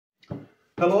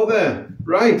Hello there.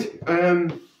 Right,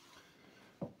 I'm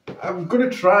going to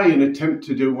try and attempt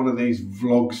to do one of these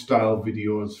vlog style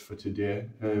videos for today.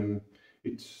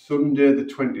 It's Sunday the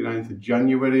 29th of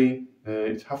January,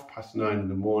 it's 9:30 in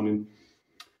the morning,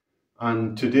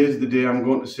 and today's the day I'm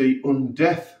going to see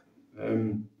Undeath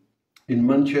in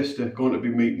Manchester. Going to be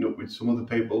meeting up with some other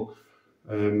people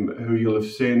who you'll have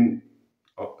seen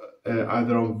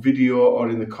either on video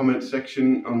or in the comment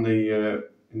section on the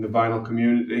in the vinyl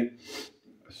community.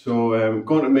 So I'm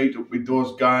going to meet up with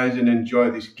those guys and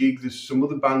enjoy this gig. There's some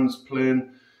other bands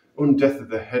playing. Undeath are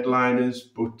the headliners,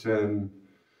 but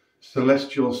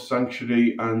Celestial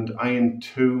Sanctuary and Iron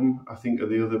Tomb, I think, are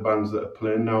the other bands that are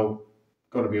playing now.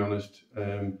 Got to be honest,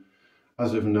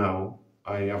 as of now,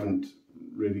 I haven't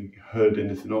really heard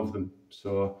anything of them.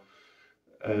 So,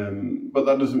 but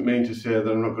that doesn't mean to say that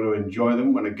I'm not going to enjoy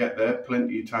them when I get there.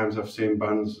 Plenty of times I've seen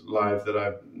bands live that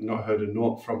I've not heard a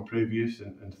note from previous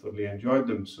and thoroughly enjoyed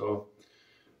them. So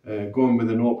going with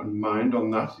an open mind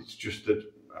on that. It's just that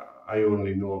I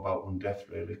only know about Undeath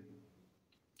really.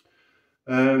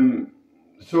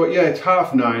 So yeah, it's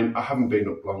 9:30. I haven't been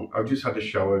up long. I've just had a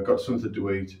shower, got something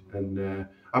to eat, and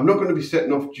I'm not going to be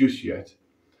setting off just yet.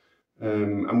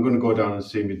 I'm going to go down and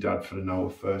see my dad for an hour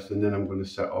first, and then I'm going to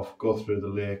set off, go through the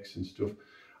lakes and stuff.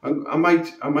 I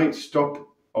might stop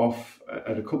off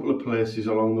at a couple of places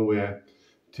along the way,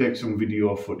 take some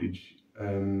video footage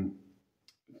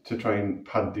to try and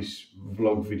pad this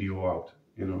vlog video out.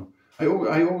 You know,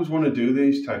 I always want to do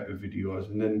these type of videos,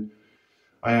 and then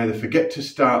I either forget to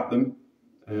start them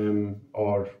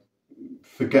or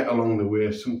forget along the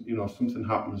way. Something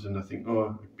happens, and I think,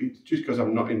 oh, it's just because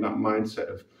I'm not in that mindset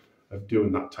of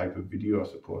doing that type of video, I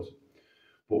suppose.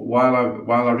 But while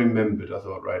I remembered, I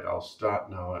thought, right, I'll start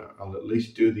now. I'll at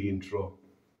least do the intro.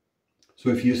 So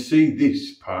if you see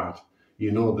this part,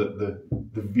 you know that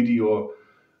the video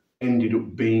ended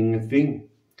up being a thing.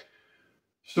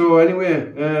 So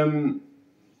anyway,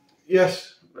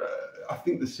 yes, I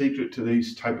think the secret to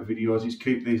these type of videos is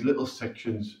keep these little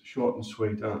sections short and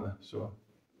sweet, aren't they? So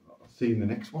I'll see you in the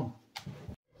next one.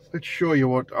 Let's show you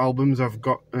what albums I've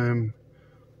got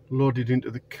loaded into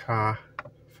the car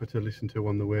to listen to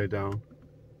on the way down.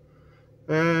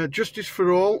 Justice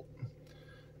for All,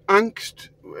 Angst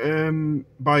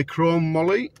by Chrome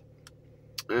Molly,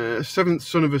 Seventh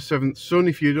Son of a Seventh Son.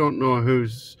 If you don't know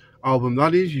whose album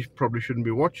that is, you probably shouldn't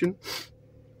be watching.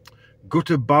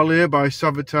 Gutter Ballet by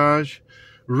Savatage,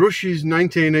 Rush's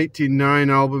 1989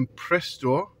 album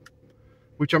Presto,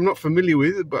 which I'm not familiar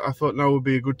with, but I thought now would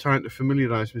be a good time to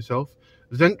familiarise myself.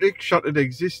 Zentric, Shattered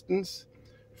Existence,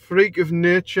 Freak of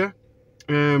Nature,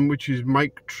 which is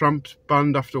Mike Tramp's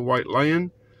band after White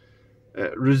Lion.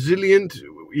 Resilient,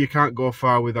 you can't go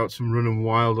far without some Running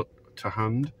Wild to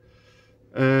hand.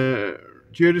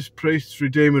 Judas Priest's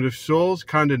Redeemer of Souls,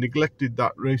 kind of neglected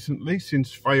that recently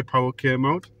since Firepower came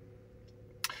out.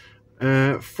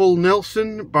 Full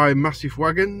Nelson by Massive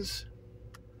Wagons.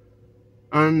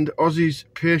 And Ozzy's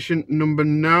Patient Number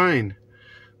 9.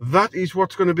 That is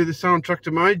what's going to be the soundtrack to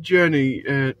my journey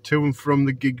to and from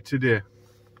the gig today.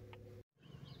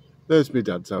 There's my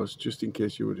dad's house, just in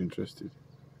case you were interested.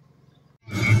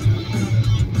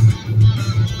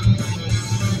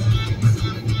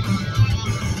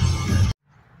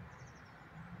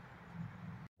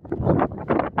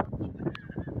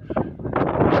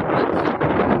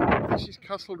 This is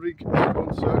Castlereagh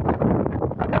Stone Circle.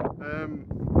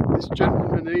 This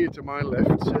gentleman here to my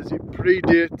left says it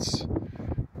predates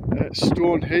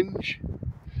Stonehenge.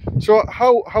 So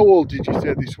how old did you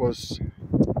say this was?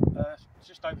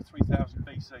 Just over 3000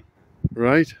 BC.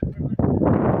 Right.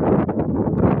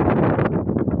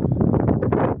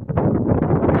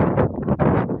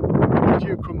 Did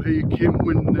you come here, Kim,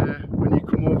 when you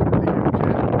come over to the UK?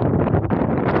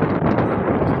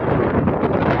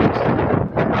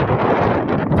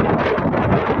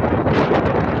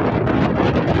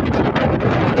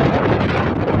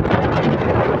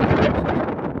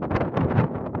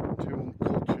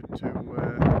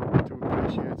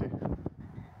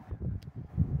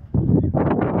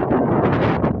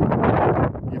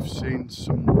 Seen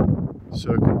some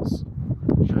circles,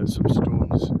 some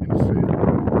stones in a field.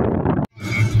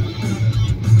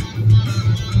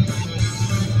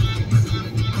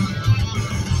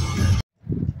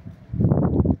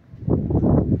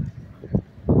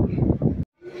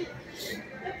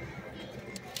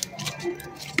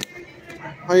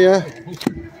 Hiya.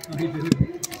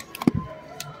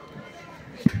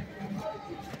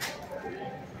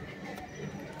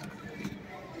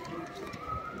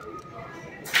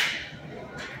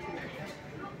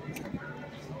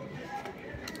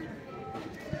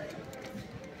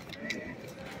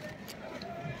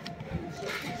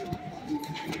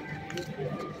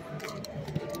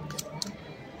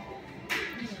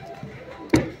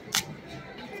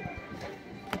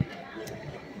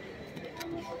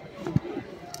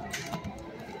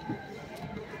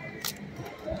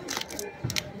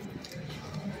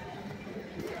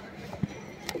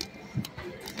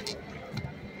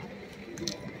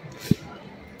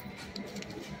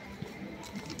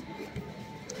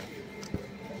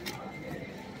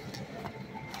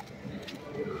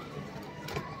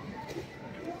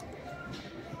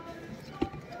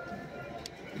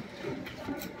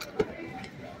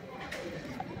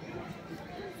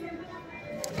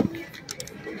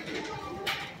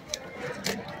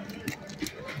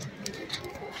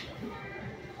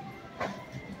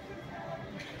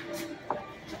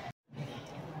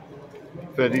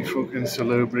 very fucking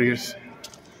salubrious.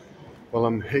 Well,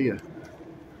 I'm here.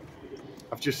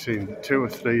 I've just seen 2 or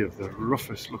 3 of the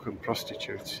roughest looking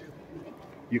prostitutes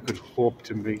you could hope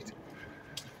to meet.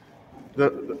 They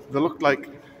looked like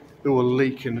they were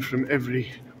leaking from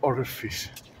every orifice.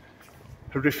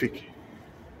 Horrific.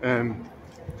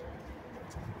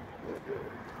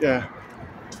 Yeah.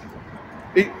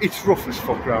 It's rough as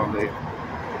fuck round here.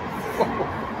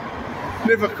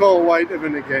 Never call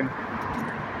Whitehaven again.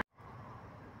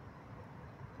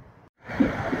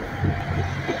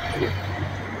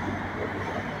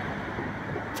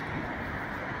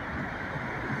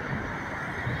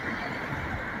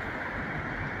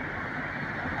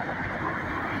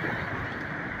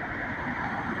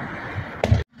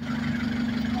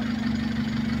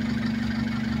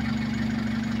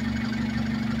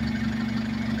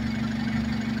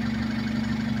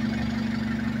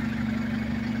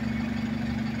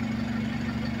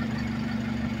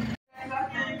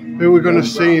 Who are we going to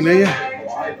see in here?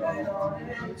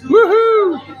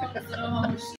 Woohoo!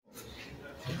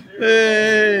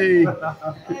 Hey!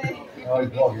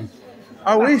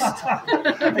 I wished. Are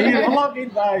you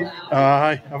vlogging, mate?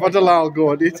 Aye, I've had a little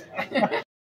go at it.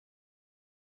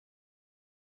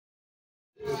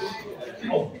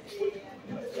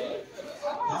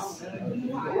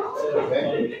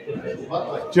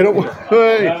 Do you know what?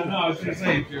 Hey! No, I was going to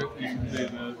say, you can do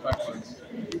the backwards.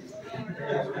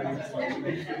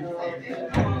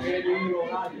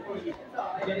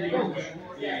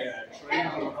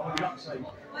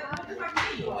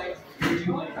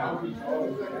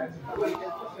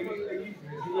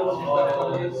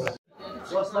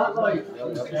 What's that like?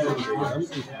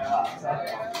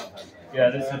 Yeah,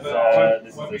 this is a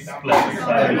split.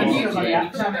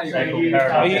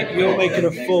 You're making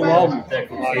a full on. Is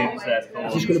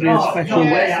this going to be a special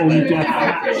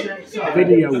Undeath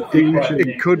video for YouTube?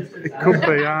 It could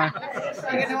be, aye.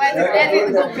 You're going to edit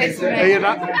the good bits for me. Hey,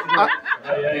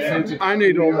 I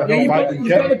need all the help I can You've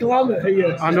got the get. glamour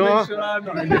here. I know.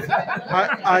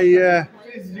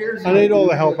 I need all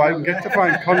the help I can get to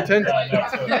find content.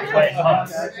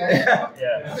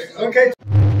 Yeah. Okay.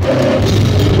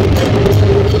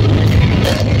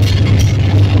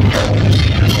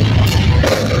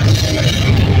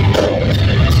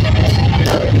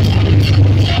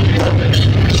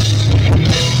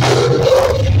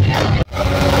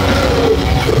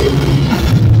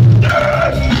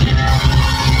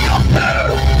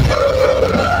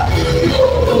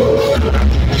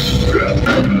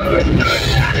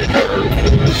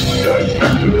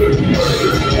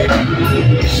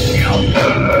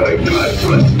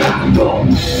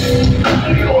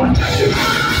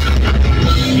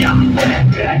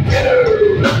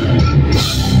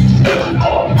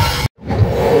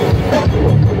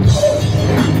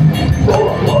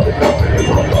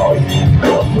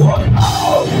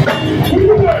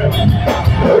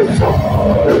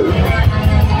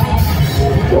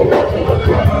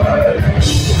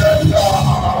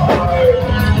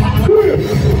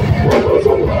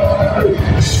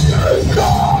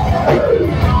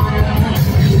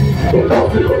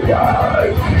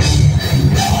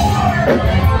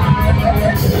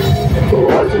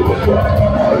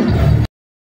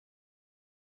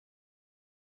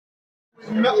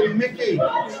 Metal Mickey.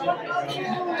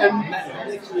 And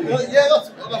yeah,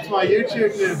 that's my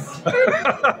YouTube name.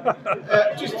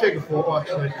 Just take a photo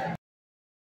actually.